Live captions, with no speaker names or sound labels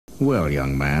Well,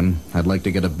 young man, I'd like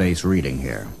to get a base reading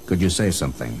here. Could you say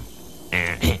something?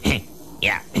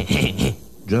 Yeah.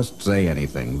 Just say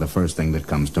anything, the first thing that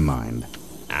comes to mind.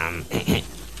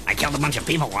 I killed a bunch of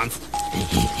people once.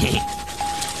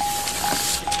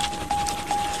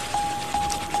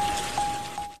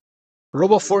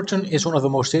 Robo-Fortune is one of the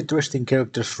most interesting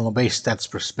characters from a base stats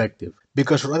perspective,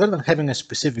 because rather than having a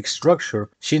specific structure,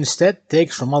 she instead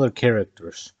takes from other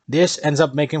characters. This ends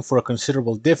up making for a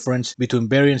considerable difference between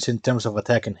variants in terms of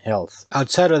attack and health.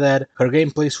 Outside of that, her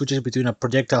gameplay switches between a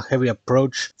projectile-heavy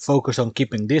approach focused on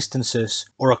keeping distances,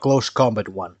 or a close combat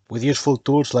one, with useful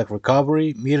tools like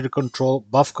recovery, meter control,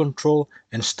 buff control,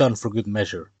 and stun for good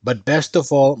measure. But best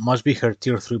of all must be her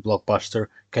tier 3 blockbuster,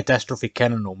 Catastrophe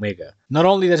Cannon Omega. Not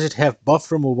only does it have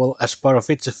buff removal as part of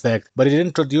its effect, but it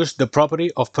introduced the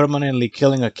property of permanently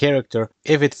killing a character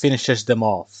if it finishes them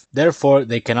off. Therefore,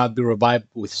 they cannot be revived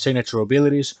with signature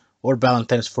abilities or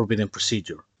Valentine's Forbidden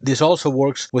Procedure. This also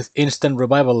works with instant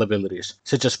revival abilities,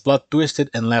 such as Blood Twisted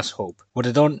and Last Hope, where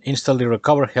they don't instantly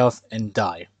recover health and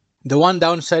die. The one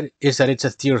downside is that it's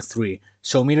a tier 3,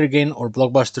 so meter gain or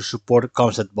blockbuster support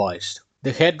comes advised.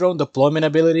 The head drone deployment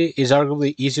ability is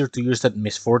arguably easier to use than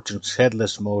Misfortune's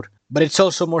headless mode, but it's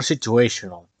also more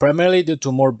situational, primarily due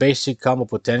to more basic combo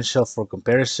potential for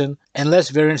comparison and less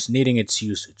variance needing its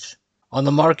usage. On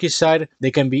the Marquee side,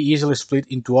 they can be easily split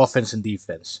into offense and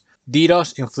defense.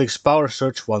 DDoS inflicts power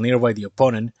surge while nearby the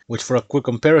opponent, which for a quick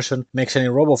comparison makes any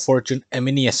Robo-Fortune a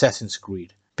mini Assassin's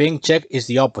Creed. Ping check is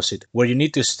the opposite, where you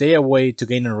need to stay away to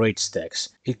gain enrage stacks.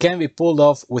 It can be pulled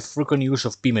off with frequent use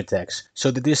of beam attacks,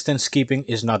 so the distance keeping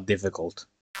is not difficult.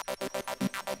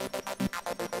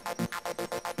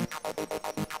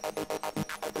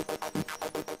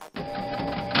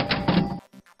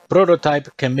 Prototype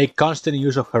can make constant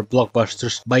use of her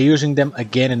blockbusters by using them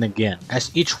again and again, as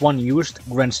each one used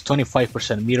grants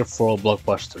 25% meter for all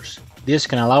blockbusters. This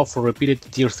can allow for repeated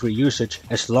tier 3 usage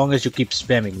as long as you keep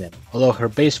spamming them, although her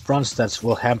base bronze stats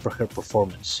will hamper her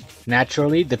performance.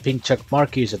 Naturally, the pink check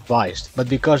marquee is advised, but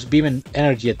because beam and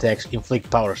energy attacks inflict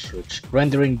power surge,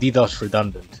 rendering DDoS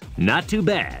redundant. Not too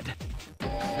bad.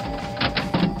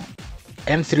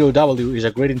 M3OW is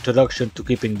a great introduction to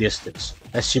keeping distance,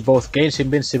 as she both gains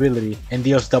invincibility and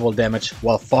deals double damage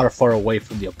while far away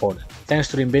from the opponent. Thanks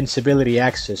to the invincibility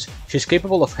access, she's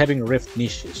capable of having rift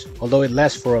niches, although it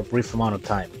lasts for a brief amount of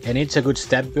time, and it's a good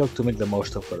stat build to make the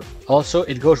most of her. Also,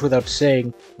 it goes without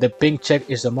saying, the pink check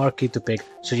is the marquee to pick,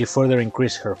 so you further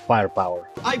increase her firepower.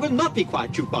 I will not be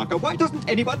quiet, Chewbacca. Why doesn't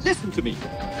anyone listen to me?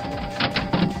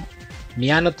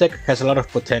 Nyanotech has a lot of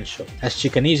potential, as she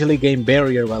can easily gain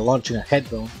barrier while launching a head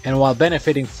drone, and while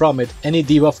benefiting from it, any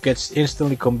debuff gets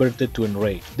instantly converted to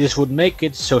enrage. This would make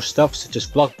it so stuff such as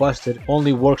Blockbusted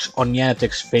only works on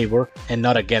Nyanotech's favor and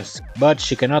not against her, but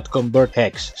she cannot convert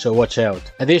Hex, so watch out.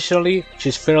 Additionally,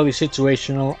 she's fairly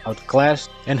situational, outclassed,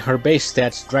 and her base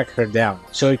stats drag her down,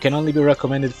 so it can only be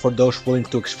recommended for those willing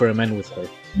to experiment with her.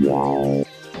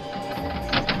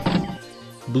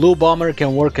 Blue Bomber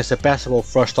can work as a passable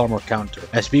Frost Armor counter,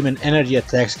 as beam and energy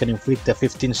attacks can inflict a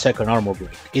 15-second armor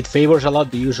break. It favors a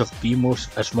lot the use of beam moves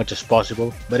as much as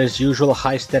possible, but as usual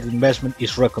high stat investment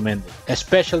is recommended,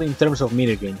 especially in terms of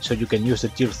meter gain, so you can use the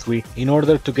tier 3 in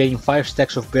order to gain 5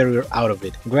 stacks of barrier out of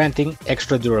it, granting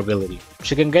extra durability.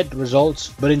 She can get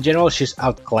results, but in general she's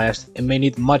outclassed and may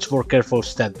need much more careful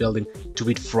stat building to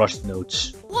beat Frost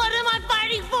nodes. What am I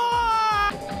fighting for?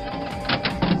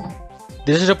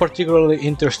 This is a particularly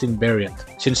interesting variant,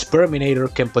 since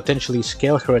Purrminator can potentially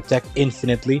scale her attack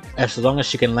infinitely as long as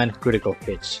she can land critical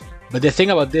hits. But the thing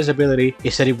about this ability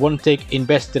is that it won't take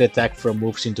invested attack from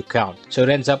moves into count, so it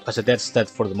ends up as a dead stat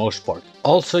for the most part.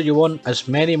 Also, you want as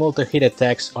many multi-hit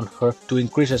attacks on her to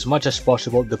increase as much as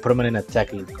possible the permanent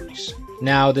attack increase.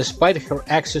 Now, despite her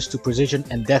access to precision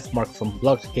and deathmark from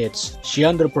blocked hits, she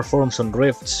underperforms on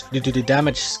rifts due to the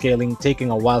damage scaling taking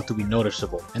a while to be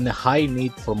noticeable, and the high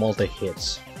need for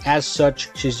multi-hits. As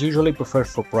such, she's usually preferred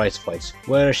for prize fights,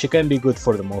 where she can be good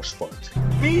for the most part.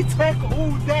 V-Tech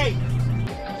all day!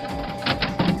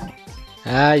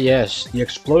 Ah yes, the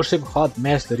explosive hot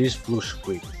mess that is Blue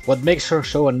Squid. What makes her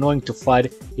so annoying to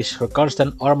fight is her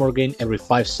constant armor gain every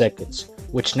 5 seconds,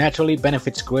 which naturally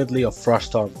benefits greatly of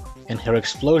Frost Armor, and her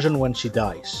explosion when she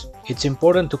dies. It's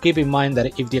important to keep in mind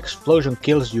that if the explosion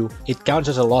kills you, it counts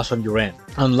as a loss on your end,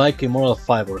 unlike Immoral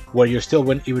Fiber, where you still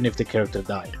win even if the character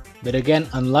died. But again,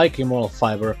 unlike Immoral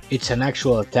Fiber, it's an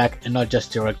actual attack and not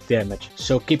just direct damage,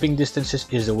 so keeping distances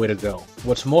is the way to go.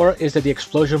 What's more is that the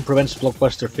explosion prevents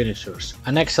blockbuster finishers,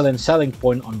 an excellent selling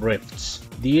point on rifts.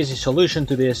 The easy solution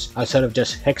to this, outside of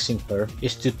just hexing her,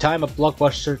 is to time a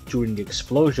blockbuster during the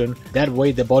explosion, that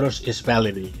way the bonus is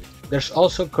validated. There's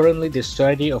also currently the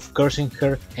strategy of cursing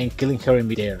her and killing her in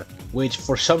midair, which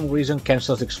for some reason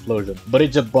cancels the explosion, but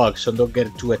it's a bug, so don't get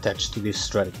too attached to this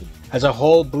strategy. As a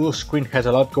whole, Blue Screen has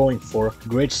a lot going for,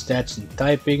 great stats in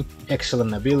typing,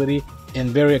 excellent ability, and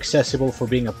very accessible for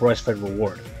being a prize-fight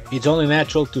reward. It's only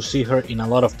natural to see her in a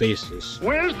lot of bases.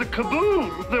 Where's the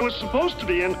kaboom? There was supposed to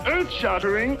be an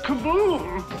earth-shattering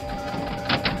kaboom!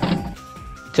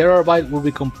 Byte would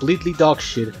be completely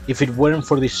dogshit if it weren't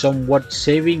for the somewhat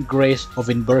saving grace of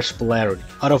inverse polarity.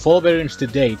 Out of all variants to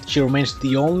date, she remains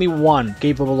the only one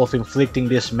capable of inflicting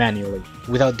this manually,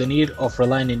 without the need of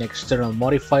relying on external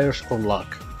modifiers or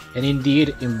luck. And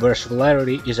indeed, inverse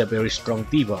polarity is a very strong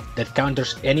debuff that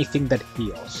counters anything that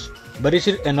heals. But is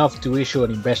it enough to issue an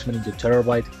investment into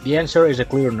Byte? The answer is a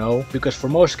clear no, because for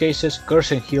most cases,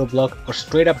 curse and heal block or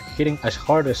straight up hitting as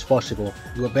hard as possible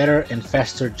do a better and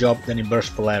faster job than inverse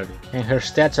polarity, and her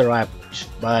stats are average,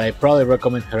 but I probably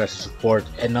recommend her as a support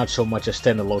and not so much a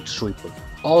standalone sweeper.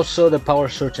 Also, the power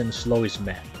surge and slow is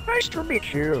mad. Nice to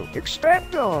meet you.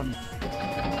 Expect on.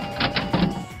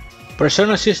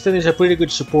 Persona Assistant is a pretty good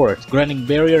support, granting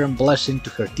Barrier and Blessing to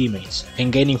her teammates,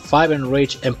 and gaining 5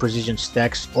 Enrage and Precision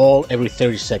stacks all every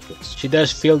 30 seconds. She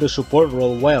does fill the support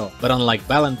role well, but unlike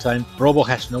Valentine, Robo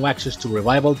has no access to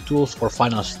revival tools or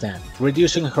final stand,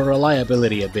 reducing her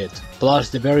reliability a bit.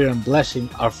 Plus, the Barrier and Blessing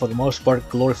are for the most part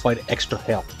glorified extra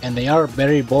health, and they are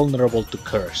very vulnerable to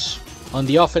curse. On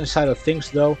the offense side of things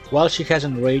though, while she has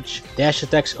Enrage, dash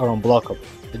attacks are unblockable.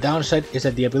 The downside is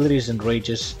that the abilities and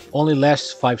rages only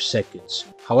lasts 5 seconds.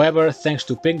 However, thanks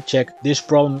to ping check, this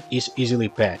problem is easily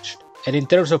patched. And in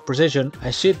terms of precision,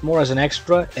 I see it more as an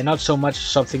extra and not so much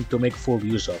something to make full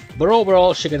use of. But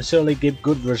overall, she can certainly give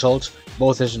good results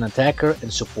both as an attacker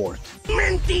and support.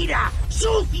 Mentira!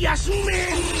 Sucias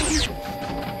men!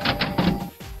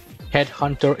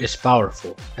 Headhunter is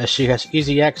powerful, as she has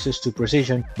easy access to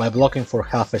precision by blocking for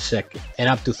half a second, and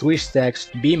up to 3 stacks,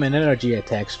 beam and energy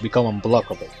attacks become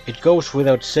unblockable. It goes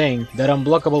without saying that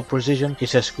unblockable precision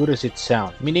is as good as it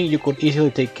sounds, meaning you could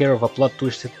easily take care of a plot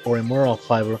twisted or immoral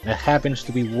fiber that happens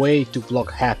to be way too block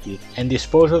happy and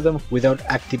dispose of them without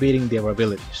activating their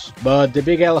abilities. But the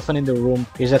big elephant in the room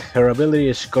is that her ability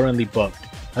is currently bugged,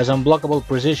 as unblockable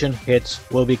precision hits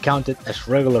will be counted as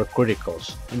regular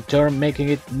criticals, in turn making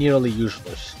it nearly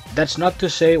useless. That's not to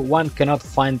say one cannot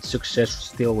find success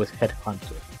still with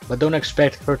Headhunter, but don't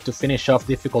expect her to finish off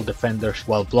difficult defenders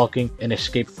while blocking and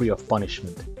escape free of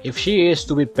punishment. If she is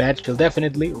to be patched, she'll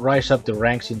definitely rise up the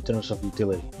ranks in terms of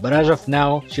utility, but as of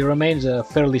now, she remains a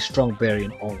fairly strong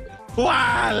variant only.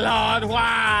 Why, Lord,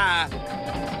 why?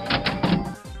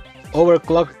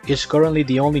 Overclock is currently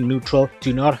the only neutral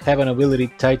to not have an ability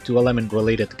tied to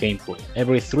element-related gameplay.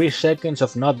 Every 3 seconds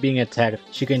of not being attacked,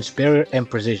 she gains Barrier and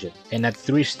Precision, and at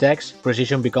 3 stacks,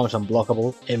 Precision becomes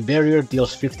unblockable, and Barrier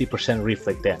deals 50%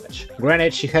 reflect damage.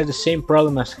 Granted, she has the same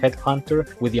problem as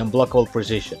Headhunter with the unblockable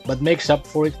Precision, but makes up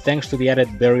for it thanks to the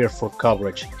added Barrier for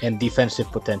coverage and defensive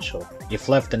potential. If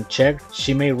left unchecked,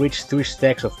 she may reach 3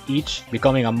 stacks of each,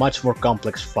 becoming a much more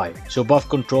complex fight, so buff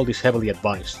control is heavily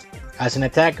advised. As an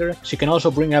attacker, she can also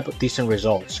bring up decent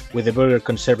results, with the Barrier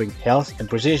conserving health and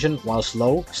precision while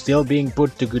slow, still being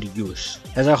put to good use.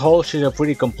 As a whole, she's a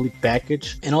pretty complete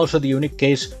package, and also the unique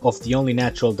case of the only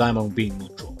natural diamond being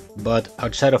neutral. But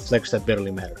outside of flex, that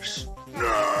barely matters.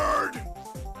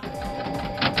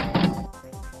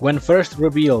 When first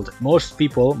revealed, most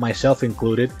people, myself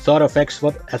included, thought of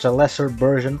Xbot as a lesser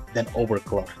version than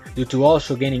Overclock, due to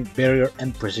also gaining Barrier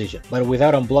and Precision, but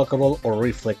without unblockable or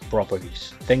reflect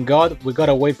properties. Thank God we got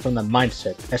away from that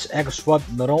mindset, as Xbot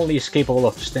not only is capable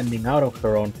of standing out on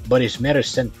her own, but is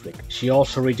meta-centric. She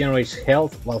also regenerates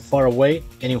health while far away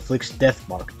and inflicts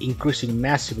Deathmark, increasing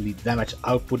massively the damage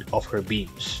output of her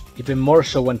beams. Even more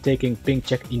so when taking ping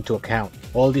check into account.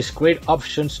 All these great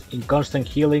options in constant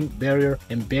healing, Barrier,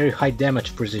 and very high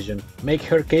damage precision make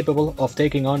her capable of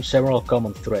taking on several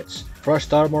common threats,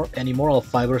 Frost Armor and Immoral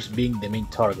Fibers being the main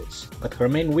targets. But her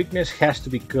main weakness has to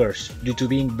be Curse, due to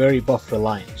being very buff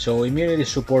reliant, so immunity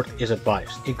support is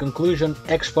advised. In conclusion,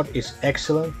 Xbot is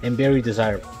excellent and very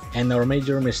desirable, and our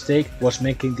major mistake was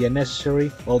making the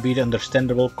unnecessary, albeit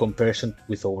understandable, comparison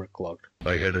with Overclock.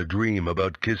 I had a dream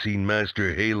about kissing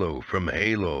Master Halo from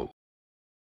Halo.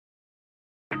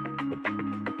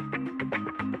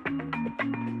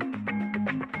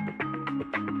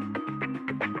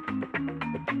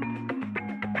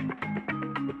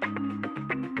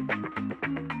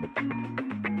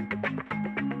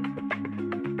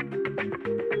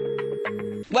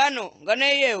 Bueno,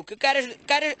 ganei eu. Que queres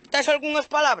tes algunhas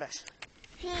palabras?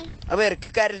 Sí. A ver,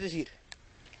 que queres decir?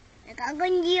 Me cago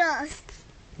en Dios.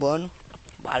 Bueno,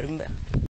 vale,